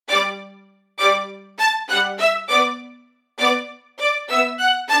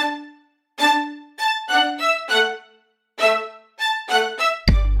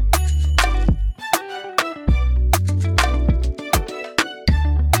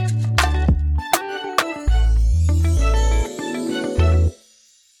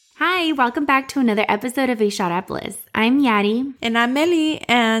Hi, welcome back to another episode of A Shot at Bliss. I'm Yadi. And I'm Millie,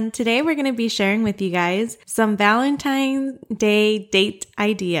 and today we're going to be sharing with you guys some Valentine's Day date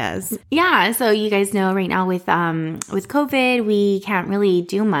ideas. Yeah, so you guys know right now with COVID, we can't really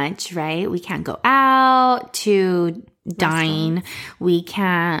do much, right? We can't go out to dine. We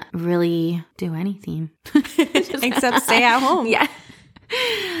can't really do anything. Except stay at home. Yeah.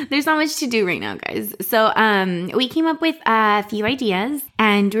 There's not much to do right now, guys. So we came up with a few ideas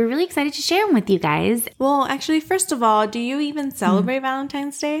and we're really excited to share them with you guys. Well, actually, first of all, do you even celebrate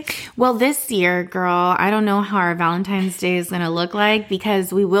Valentine's Day? Well, this year, girl, I don't know how our Valentine's Day is going to look like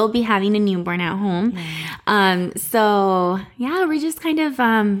because we will be having a newborn at home. So yeah, we're just kind of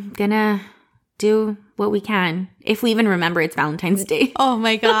gonna do what we can. If we even remember it's Valentine's Day. Oh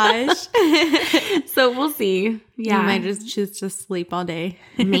my gosh. So we'll see. Yeah. You might just choose to sleep all day.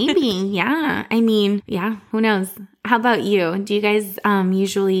 Maybe. Yeah. I mean, yeah, who knows? How about you? Do you guys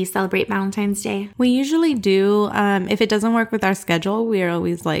usually celebrate Valentine's Day? We usually do. If it doesn't work with our schedule, we are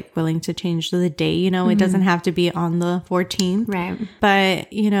always like willing to change the day. You know, it doesn't have to be on the 14th. Right.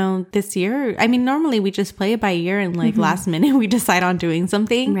 But, you know, this year, I mean, normally we just play it by ear and like last minute we decide on doing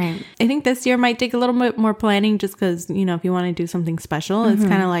something. Right. I think this year might take a little bit more planning just because, you know, if you want to do something special, it's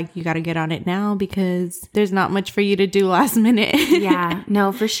kind of like you got to get on it now because there's not much for you to do last minute. Yeah.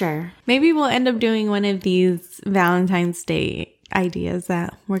 No, for sure. Maybe we'll end up doing one of these Valentine's Day ideas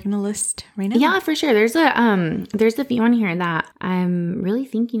that we're going to list right now. Yeah, for sure. There's a few on here that I'm really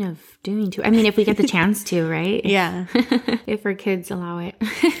thinking of doing too. I mean, if we get the chance to, right? Yeah. If our kids allow it.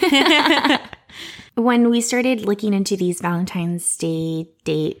 When we started looking into these Valentine's Day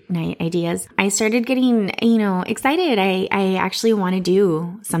date night ideas, I started getting, excited. I actually want to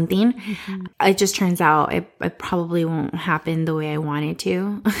do something. It just turns out it probably won't happen the way I want it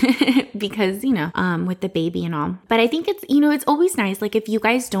to because, with the baby and all. But I think it's, it's always nice. Like if you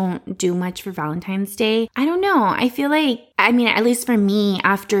guys don't do much for Valentine's Day, I don't know. I feel like, at least for me,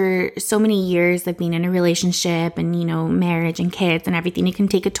 after so many years of being in a relationship and, marriage and kids and everything, it can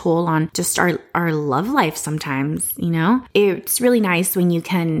take a toll on just our love life sometimes, It's really nice when you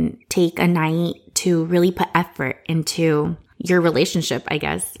can take a night to really put effort into your relationship, I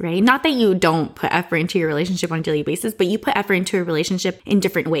guess, right? Not that you don't put effort into your relationship on a daily basis, but you put effort into a relationship in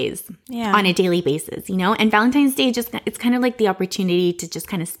different ways on a daily basis, And Valentine's Day, it's kind of like the opportunity to just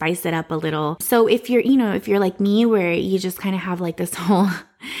kind of spice it up a little. So if you're like me, where you just kind of have like this whole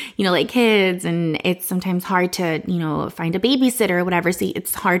like kids and it's sometimes hard to, find a babysitter or whatever. So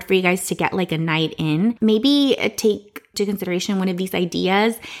it's hard for you guys to get like a night in. Maybe take to consideration one of these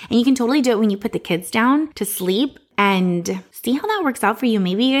ideas and you can totally do it when you put the kids down to sleep and see how that works out for you.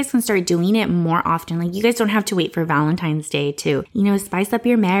 Maybe you guys can start doing it more often. Like you guys don't have to wait for Valentine's Day to, spice up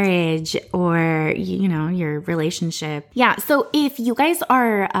your marriage or, your relationship. Yeah. So if you guys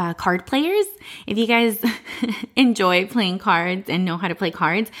are card players, if you guys enjoy playing cards and know how to play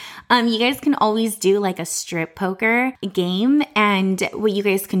cards, you guys can always do like a strip poker game. And what you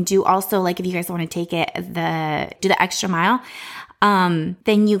guys can do also, like if you guys want to take it, do the extra mile,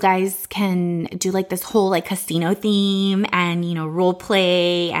 then you guys can do like this whole like casino theme and, role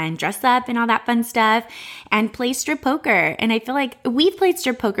play and dress up and all that fun stuff and play strip poker. And I feel like we've played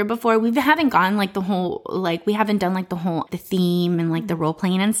strip poker before. We haven't gone like we haven't done like the theme and like the role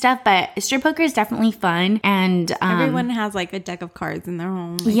playing and stuff, but strip poker is definitely fun. And, everyone has like a deck of cards in their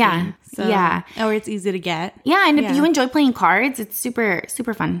home. Or it's easy to get. Yeah. And if you enjoy playing cards, it's super,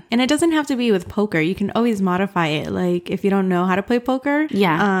 super fun. And it doesn't have to be with poker. You can always modify it. Like if you don't know how to play poker,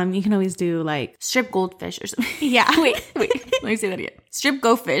 you can always do like strip goldfish or something. Yeah. Wait. Let me say that again. Strip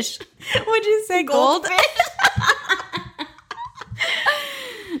goldfish. What'd you say? Goldfish?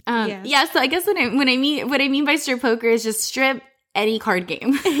 Yeah. So I guess what I mean by strip poker is just strip any card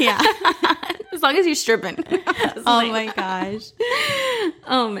game. Yeah. As long as you're stripping. Oh my gosh.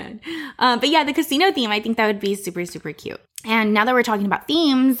 Oh man. But yeah, the casino theme, I think that would be super, super cute. And now that we're talking about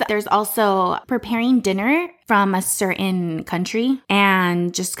themes, there's also preparing dinner from a certain country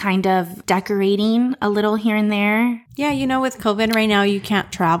and just kind of decorating a little here and there. Yeah, with COVID right now, you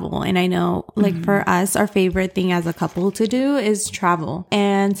can't travel. And I know, like, for us, our favorite thing as a couple to do is travel.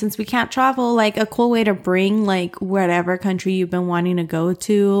 And since we can't travel, like, a cool way to bring, like, whatever country you've been wanting to go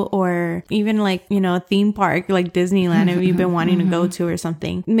to, or even, like, a theme park, like Disneyland, if you've been wanting to go to or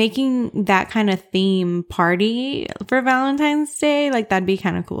something. Making that kind of theme party for Valentine's Day, like, that'd be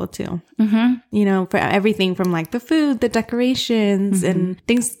kind of cool, too. For everything from, like, the food, the decorations, and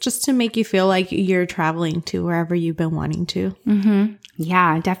things just to make you feel like you're traveling to wherever you've been wanting to.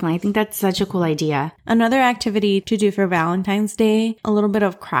 Yeah, definitely. I think that's such a cool idea. Another activity to do for Valentine's Day, a little bit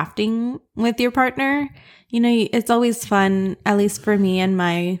of crafting with your partner. You know, it's always fun, at least for me and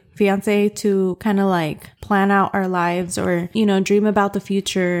my fiance, to kind of like plan out our lives or, you know, dream about the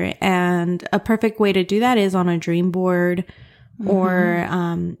future. And a perfect way to do that is on a dream board or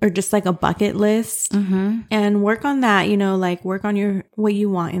just like a bucket list and work on that, you know, like work on what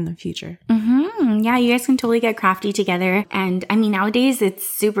you want in the future. Yeah, you guys can totally get crafty together. And I mean, nowadays it's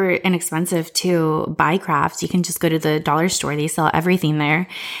super inexpensive to buy crafts. You can just go to the dollar store. They sell everything there.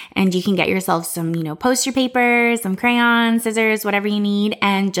 And you can get yourself some, you know, poster paper, some crayons, scissors, whatever you need.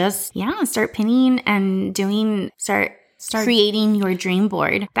 And just, start pinning and start creating your dream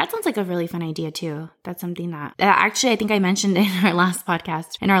board. That sounds like a really fun idea too. That's something that actually I think I mentioned in our last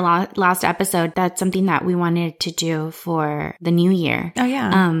podcast, in our last episode, that's something that we wanted to do for the new year. Oh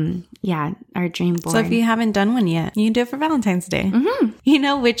yeah. Our dream board. So if you haven't done one yet, you can do it for Valentine's Day. You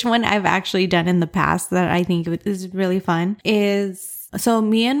know which one I've actually done in the past that I think is really fun is, so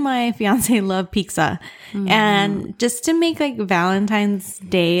me and my fiance love pizza. And just to make like Valentine's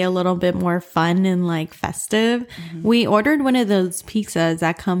Day a little bit more fun and like festive, we ordered one of those pizzas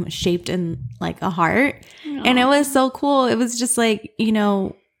that come shaped in like a heart. And it was so cool. It was just like, you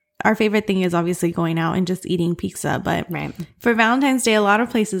know, our favorite thing is obviously going out and just eating pizza. But for Valentine's Day, a lot of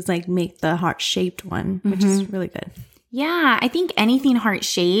places like make the heart-shaped one, which is really good. Yeah, I think anything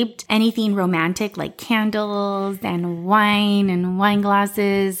heart-shaped, anything romantic like candles and wine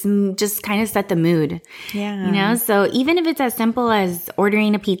glasses just kind of set the mood. Yeah. You know, so even if it's as simple as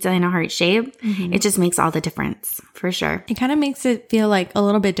ordering a pizza in a heart shape, it just makes all the difference for sure. It kind of makes it feel like a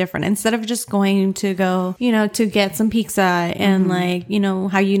little bit different instead of just going to go, you know, to get some pizza and like, you know,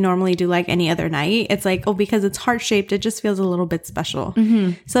 how you normally do like any other night. It's like, oh, because it's heart-shaped, it just feels a little bit special.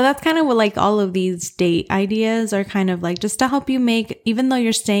 So that's kind of what like all of these date ideas are kind of like just to help you make, even though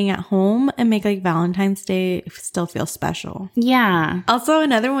you're staying at home, and make like Valentine's Day still feel special. Yeah. Also,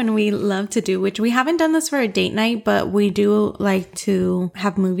 another one we love to do, which we haven't done this for a date night, but we do like to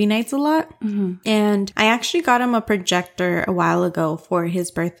have movie nights a lot. And I actually got him a projector a while ago for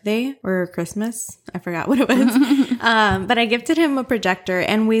his birthday or Christmas. I forgot what it was. But I gifted him a projector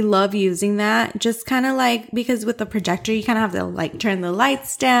and we love using that. Just kind of like, because with the projector, you kind of have to like turn the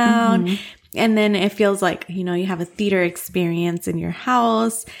lights down. And then it feels like, you know, you have a theater experience in your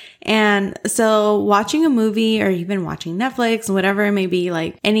house. And so watching a movie or even watching Netflix, whatever it may be,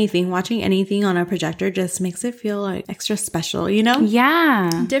 like watching anything on a projector just makes it feel like extra special, you know?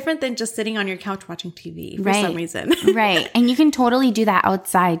 Yeah. Different than just sitting on your couch watching TV for some reason. Right. And you can totally do that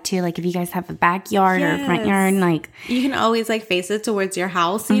outside too. Like if you guys have a backyard or a front yard, like you can always like face it towards your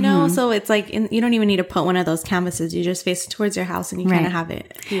house, you know? So it's like, you don't even need to put one of those canvases. You just face it towards your house and you kind of have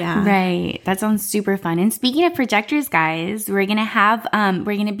it. Yeah. Right. That sounds super fun. And speaking of projectors, guys, we're going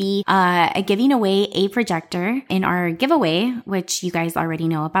to be giving away a projector in our giveaway, which you guys already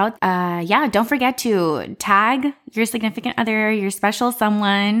know about. Don't forget to tag your significant other, your special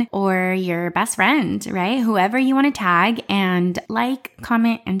someone, or your best friend, right? Whoever you want to tag, and like,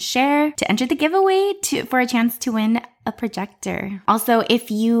 comment, and share to enter the giveaway for a chance to win a projector. Also, if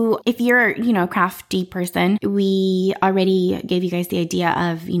you're, you know, crafty person, we already gave you guys the idea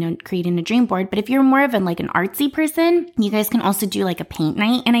of, you know, creating a dream board. But if you're more of an artsy person, you guys can also do like a paint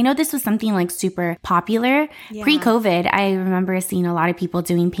night. And I know this was something like super popular pre-COVID. I remember seeing a lot of people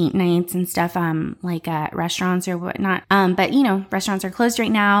doing paint nights and stuff, like at restaurants or whatnot. But you know, restaurants are closed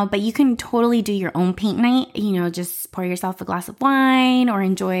right now, but you can totally do your own paint night. You know, just pour yourself a glass of wine or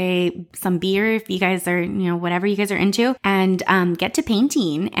enjoy some beer if you guys are, you know, whatever you guys are into, and get to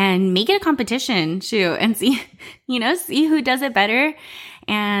painting and make it a competition, and see who does it better,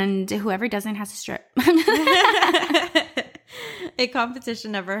 and whoever doesn't has to strip. A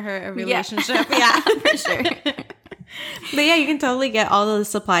competition never hurt a relationship. Yeah, for sure. But yeah, you can totally get all the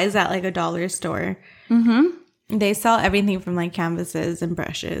supplies at like a dollar store. They sell everything from like canvases and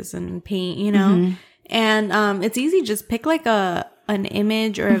brushes and paint, you know. And it's easy. Just pick like an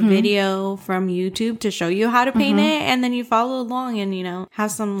image or a video from YouTube to show you how to paint it, and then you follow along and, you know,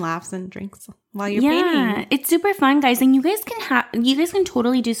 have some laughs and drinks while you're painting. Yeah, it's super fun, guys. And you guys can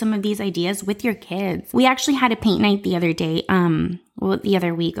totally do some of these ideas with your kids. We actually had a paint night the other day, the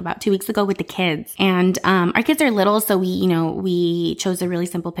other week, about 2 weeks ago, with the kids. And our kids are little, so we chose a really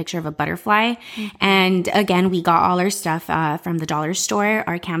simple picture of a butterfly. And again, we got all our stuff from the dollar store,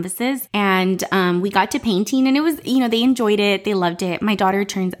 our canvases, and we got to painting, and it was, you know, they enjoyed it, they loved it. My daughter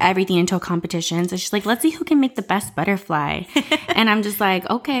turns everything into a competition, so she's like, let's see who can make the best butterfly. And I'm just like,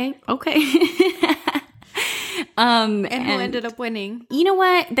 okay. And who ended up winning? You know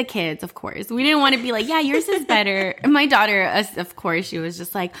what? The kids, of course. We didn't want to be like, yeah, yours is better. My daughter, of course, she was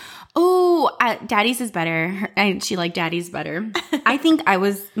just like, oh, daddy's is better. And she liked daddy's better. I think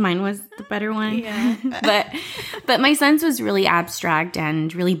mine was the better one. Yeah. But my son's was really abstract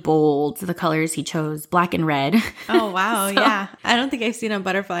and really bold. The colors he chose, black and red. Oh, wow. Yeah. I don't think I've seen a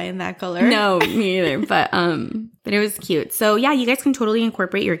butterfly in that color. No, me either. But it was cute. So yeah, you guys can totally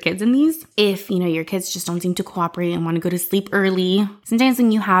incorporate your kids in these. If, your kids just don't seem to cooperate and want to go to sleep early. Sometimes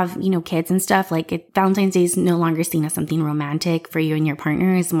when you have, kids and stuff, like Valentine's Day is no longer seen as something romantic for you and your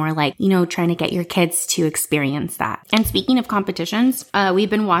partner. It's more like, trying to get your kids to experience that. And speaking of competitions, we've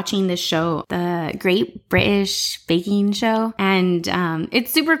been watching this show, the Great British Baking Show. And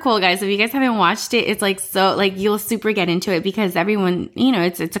it's super cool, guys. If you guys haven't watched it, it's you'll super get into it because everyone,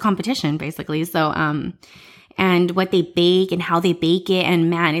 it's a competition basically. So, and what they bake and how they bake it. And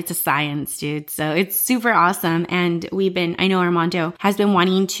man, it's a science, dude. So it's super awesome. And I know Armando has been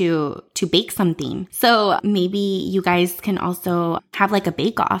wanting to bake something. So maybe you guys can also have like a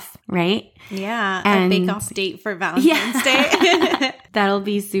bake-off, right? Yeah, a bake-off date for Valentine's Day. That'll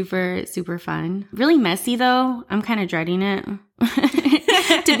be super, super fun. Really messy though. I'm kind of dreading it.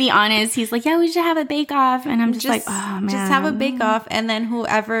 To be honest, he's like, yeah, we should have a bake-off. And I'm just like, oh, man. Just have a bake-off and then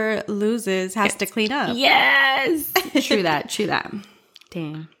whoever loses has to clean up. Yes. True that.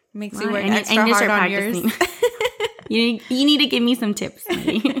 Dang. Makes you work extra hard on yours. You need to give me some tips.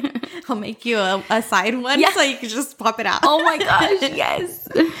 I'll make you a side one so you can just pop it out. Oh my gosh, yes.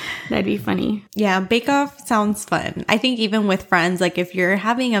 That'd be funny. Yeah, bake-off sounds fun. I think even with friends, like if you're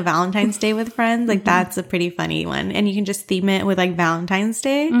having a Valentine's Day with friends, like that's a pretty funny one. And you can just theme it with like Valentine's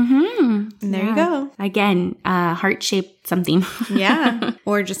Day. Mm-hmm. And there you go. Again, heart-shaped something. Yeah.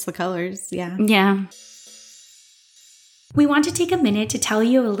 Or just the colors. Yeah. Yeah. We want to take a minute to tell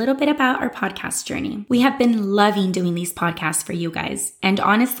you a little bit about our podcast journey. We have been loving doing these podcasts for you guys. And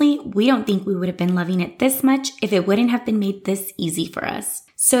honestly, we don't think we would have been loving it this much if it wouldn't have been made this easy for us.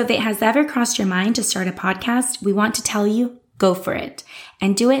 So if it has ever crossed your mind to start a podcast, we want to tell you, go for it.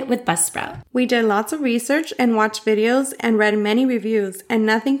 And do it with Buzzsprout. We did lots of research and watched videos and read many reviews, and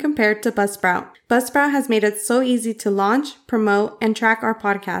nothing compared to Buzzsprout. Buzzsprout has made it so easy to launch, promote, and track our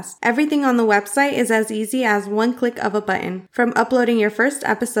podcast. Everything on the website is as easy as one click of a button. From uploading your first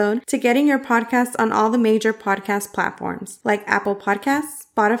episode to getting your podcast on all the major podcast platforms like Apple Podcasts,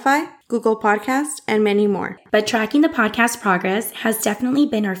 Spotify, Google Podcasts, and many more. But tracking the podcast progress has definitely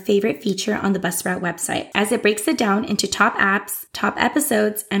been our favorite feature on the Buzzsprout website, as it breaks it down into top apps, top episodes,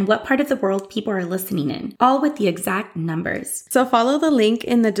 and what part of the world people are listening in, all with the exact numbers. So follow the link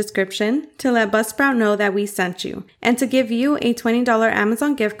in the description to let Buzzsprout know that we sent you, and to give you a $20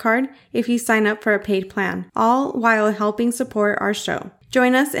 Amazon gift card if you sign up for a paid plan, all while helping support our show.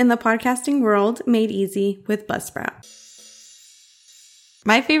 Join us in the podcasting world made easy with Buzzsprout.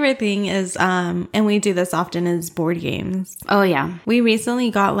 My favorite thing is, and we do this often, is board games. Oh, yeah. We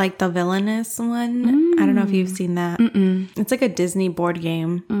recently got like the Villainous one. I don't know if you've seen that. It's like a Disney board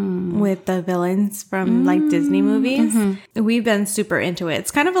game with the villains from like Disney movies. We've been super into it.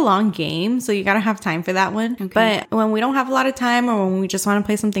 It's kind of a long game, so you got to have time for that one. Okay. But when we don't have a lot of time or when we just want to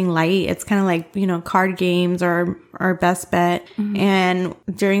play something light, it's kind of like, card games or our best bet. And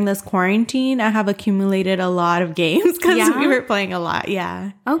during this quarantine, I have accumulated a lot of games because we were playing a lot. Yeah.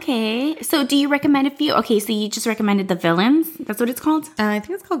 Okay. So do you recommend a few? Okay. So you just recommended the Villains? That's what it's called? I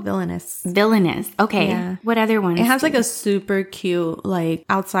think it's called Villainous. Villainous. Okay. Yeah. What other ones? It has like a super cute, like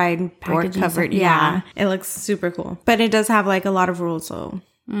outside board cover. Yeah. It looks super cool. But it does have like a lot of rules. So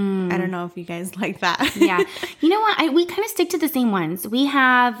I don't know if you guys like that. Yeah. You know what? We kind of stick to the same ones. We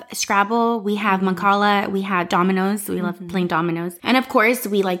have Scrabble, we have Mancala, we have Dominoes. We love playing Dominoes. And of course,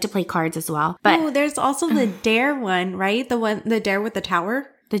 we like to play cards as well. But there's also the Dare one, right? The Dare with the tower.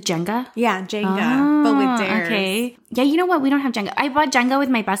 The Jenga? Yeah, Jenga, but with dares. Okay. Yeah, you know what? We don't have Jenga. I bought Jenga with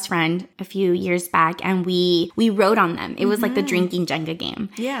my best friend a few years back, and we wrote on them. It was like the drinking Jenga game.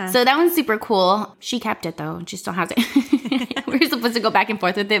 Yeah. So that one's super cool. She kept it, though. She still has it. We were supposed to go back and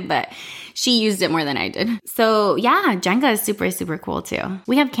forth with it, but she used it more than I did. So yeah, Jenga is super, super cool, too.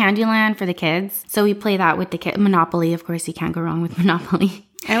 We have Candyland for the kids, so we play that with the kids. Monopoly, of course, you can't go wrong with Monopoly.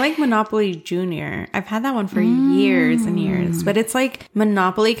 I like Monopoly Junior. I've had that one for years and years, but it's like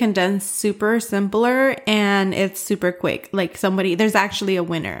Monopoly condensed, super simpler, and it's super quick. Like there's actually a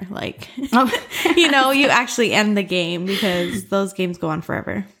winner. Like, you actually end the game because those games go on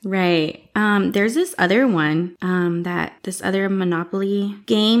forever. Right. There's this other one, this other Monopoly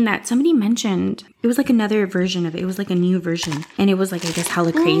game that somebody mentioned. It was like another version of it. It was like a new version. And it was like, I guess,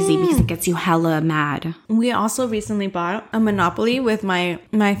 hella crazy because it gets you hella mad. We also recently bought a Monopoly with my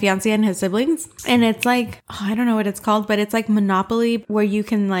my fiance and his siblings. And it's like, I don't know what it's called, but it's like Monopoly where you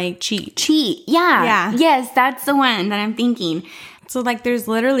can like cheat. Yeah. Yes, that's the one that I'm thinking. So like there's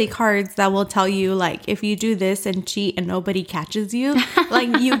literally cards that will tell you like if you do this and cheat and nobody catches you,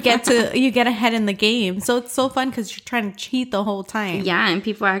 like you get ahead in the game. So it's so fun because you're trying to cheat the whole time. Yeah, and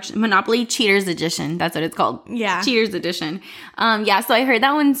people are actually Monopoly Cheaters Edition. That's what it's called. Yeah. Cheaters Edition. Yeah, so I heard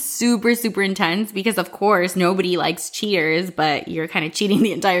that one's super, super intense because of course nobody likes cheaters, but you're kind of cheating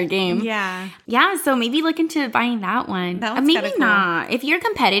the entire game. Yeah. Yeah, so maybe look into buying that one. That one's maybe kinda not. Cool. If you're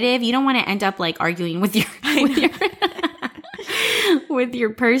competitive, you don't want to end up like arguing with your with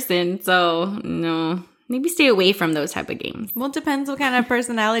your person. So no, maybe stay away from those type of games. Well, it depends what kind of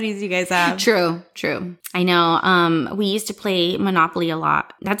personalities you guys have. True. I know. We used to play Monopoly a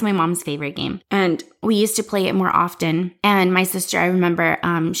lot. That's my mom's favorite game. And we used to play it more often. And my sister, I remember,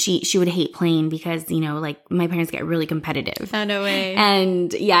 she would hate playing because, you know, like my parents get really competitive. Oh, no way.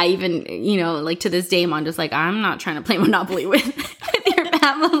 And yeah, even, you know, like to this day, Mom just like, I'm not trying to play Monopoly with your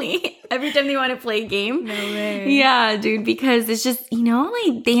family. Every time they want to play a game. No way. Yeah, dude, because it's just, you know,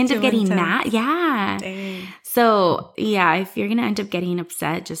 like they end up getting mad. Yeah. Dang. So yeah, if you're going to end up getting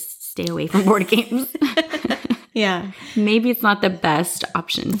upset, just stay away from board games. Yeah. Maybe it's not the best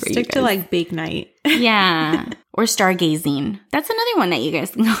option for you guys. Stick to like bake night. Yeah. Or stargazing. That's another one that you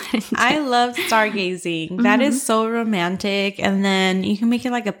guys can go ahead and do. I love stargazing. That is so romantic. And then you can make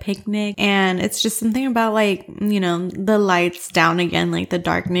it like a picnic. And it's just something about like, you know, the lights down again, like the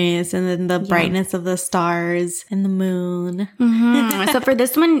darkness and then the brightness of the stars and the moon. So for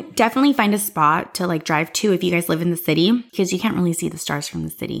this one, definitely find a spot to like drive to if you guys live in the city because you can't really see the stars from the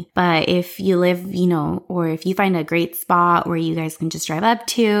city. But if you live, you know, or if you find a great spot where you guys can just drive up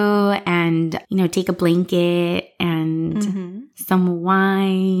to and, you know, take a blanket and some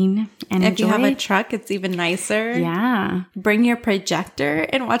wine and if you have enjoy a truck, it's even nicer. Yeah. Bring your projector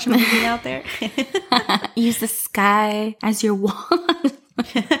and watch a movie out there. Use the sky as your wall.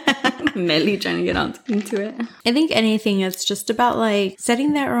 Melly trying to get into it. I think anything is just about like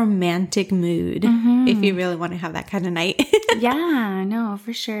setting that romantic mood if you really want to have that kind of night. Yeah, no,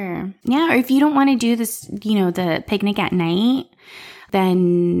 for sure. Yeah, or if you don't want to do this, you know, the picnic at night,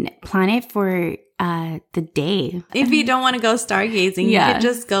 then plan it for the day. If you don't want to go stargazing, you could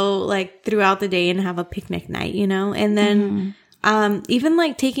just go like throughout the day and have a picnic night, you know? And then even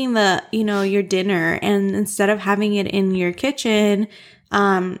like taking the, you know, your dinner and instead of having it in your kitchen,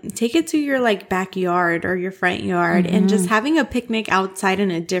 take it to your like backyard or your front yard and just having a picnic outside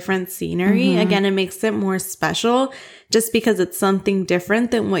in a different scenery. Again, it makes it more special just because it's something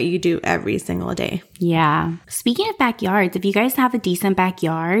different than what you do every single day. Yeah. Speaking of backyards, if you guys have a decent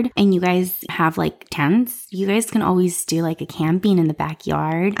backyard and you guys have like tents, you guys can always do like a camping in the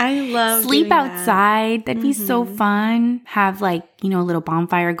backyard. I love sleep doing outside. That'd be so fun. Have like, you know, a little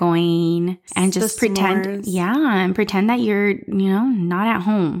bonfire going and just pretend. S'mores. Yeah. And pretend that you're, you know, not at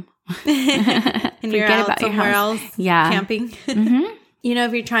home. And you're Forget out about your somewhere house. else Camping. You know,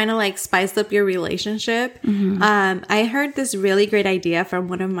 if you're trying to like spice up your relationship, I heard this really great idea from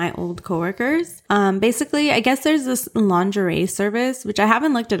one of my old coworkers. Basically, I guess there's this lingerie service, which I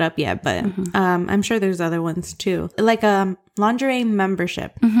haven't looked it up yet, but I'm sure there's other ones too. Like a lingerie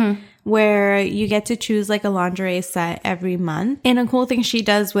membership. Where you get to choose like a lingerie set every month. And a cool thing she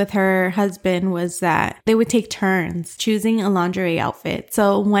does with her husband was that they would take turns choosing a lingerie outfit.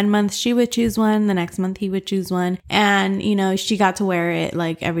 So one month she would choose one, the next month he would choose one. And, you know, she got to wear it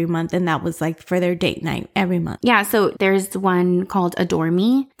like every month. And that was like for their date night every month. Yeah. So there's one called Adore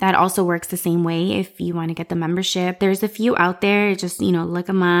Me that also works the same way if you want to get the membership. There's a few out there. Just, you know, look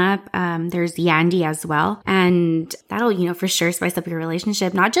them up. There's Yandy as well. And that'll, you know, for sure spice up your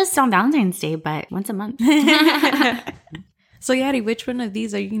relationship, not just on Valentine's Day, but once a month. So, Yadi, which one of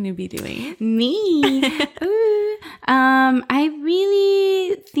these are you going to be doing? Me. Ooh. I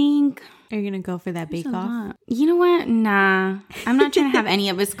really think... Are you going to go for that bake-off? You know what? Nah. I'm not trying to have any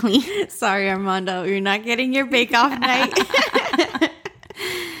of us clean. Sorry, Armando. You're not getting your bake-off night.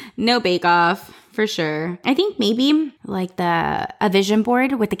 No bake-off. For sure. I think maybe like a vision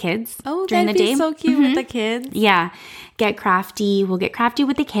board with the kids during the day. Oh, that'd be so cute with the kids. Yeah. Get crafty. We'll get crafty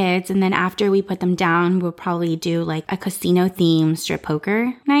with the kids. And then after we put them down, we'll probably do like a casino themed strip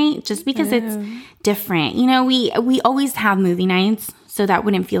poker night just because it's different. You know, we always have movie nights, so that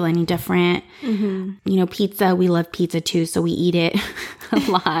wouldn't feel any different. You know, pizza, we love pizza too, so we eat it a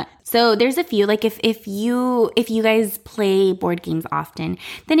lot. So there's a few, like if you guys play board games often,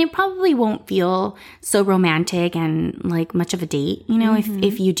 then it probably won't feel so romantic and like much of a date, you know,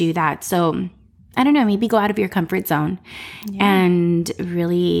 if you do that. So I don't know, maybe go out of your comfort zone and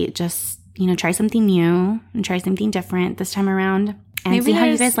really just, you know, try something new and try something different this time around. and see how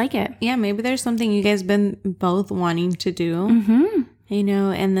you guys like it. Yeah, maybe there's something you guys been both wanting to do.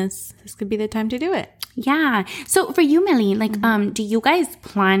 And this could be the time to do it. Yeah. So for you, Millie, like, do you guys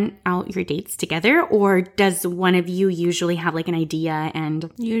plan out your dates together, or does one of you usually have like an idea?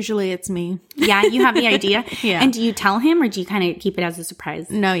 And usually it's me. Yeah, you have the idea. Yeah. And do you tell him, or do you kind of keep it as a surprise?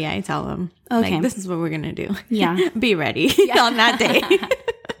 No, yeah, I tell him. Okay. Like, this is what we're gonna do. Yeah. Be ready on that day.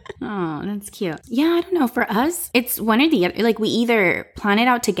 Oh, that's cute. Yeah, I don't know. For us, it's one or the other. Like, we either plan it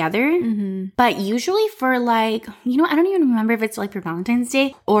out together, but usually for like, I don't even remember if it's like for Valentine's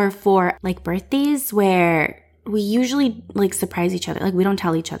Day or for like birthdays, where we usually like surprise each other. Like, we don't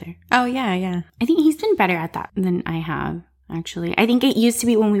tell each other. Oh, yeah. I think he's been better at that than I have. Actually, I think it used to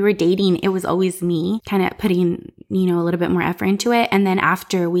be when we were dating, it was always me kind of putting, a little bit more effort into it. And then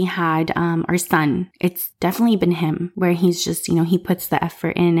after we had our son, it's definitely been him, where he's just, he puts the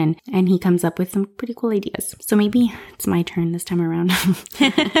effort in and he comes up with some pretty cool ideas. So maybe it's my turn this time around.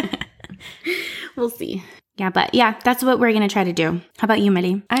 We'll see. Yeah, but yeah, that's what we're going to try to do. How about you,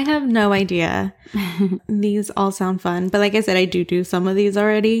 Millie? I have no idea. These all sound fun. But like I said, I do some of these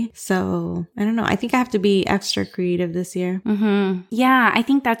already. So I don't know. I think I have to be extra creative this year. Yeah, I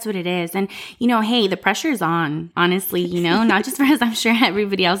think that's what it is. And, hey, the pressure's on, honestly, not just for us. I'm sure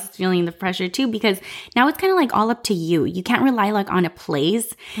everybody else is feeling the pressure too, because now it's kind of like all up to you. You can't rely like on a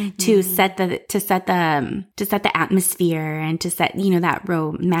place to set the atmosphere and to set, that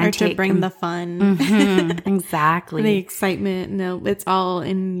romantic. Or to bring the fun. Exactly. The excitement. No, it's all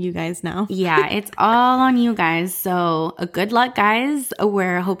in you guys now. Yeah, it's all on you guys. So good luck, guys.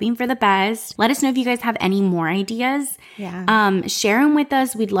 We're hoping for the best. Let us know if you guys have any more ideas. Yeah. Share them with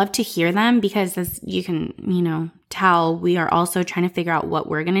us. We'd love to hear them, because as you can, tell, we are also trying to figure out what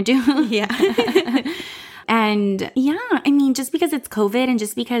we're going to do. Yeah. And yeah, I mean, just because it's COVID and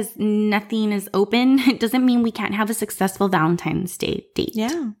just because nothing is open, it doesn't mean we can't have a successful Valentine's Day date.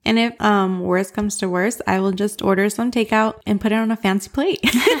 Yeah. And if worst comes to worst, I will just order some takeout and put it on a fancy plate.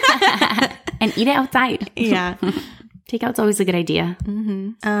 And eat it outside. Yeah. Takeout's always a good idea.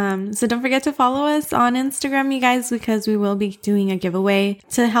 So don't forget to follow us on Instagram, you guys, because we will be doing a giveaway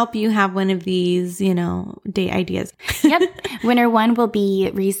to help you have one of these, date ideas. Yep. Winner 1 will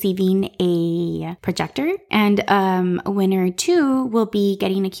be receiving a projector, and winner 2 will be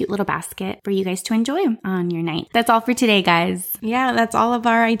getting a cute little basket for you guys to enjoy on your night. That's all for today, guys. Yeah, that's all of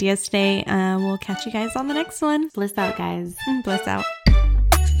our ideas today. We'll catch you guys on the next one. Bliss out, guys. Bliss out.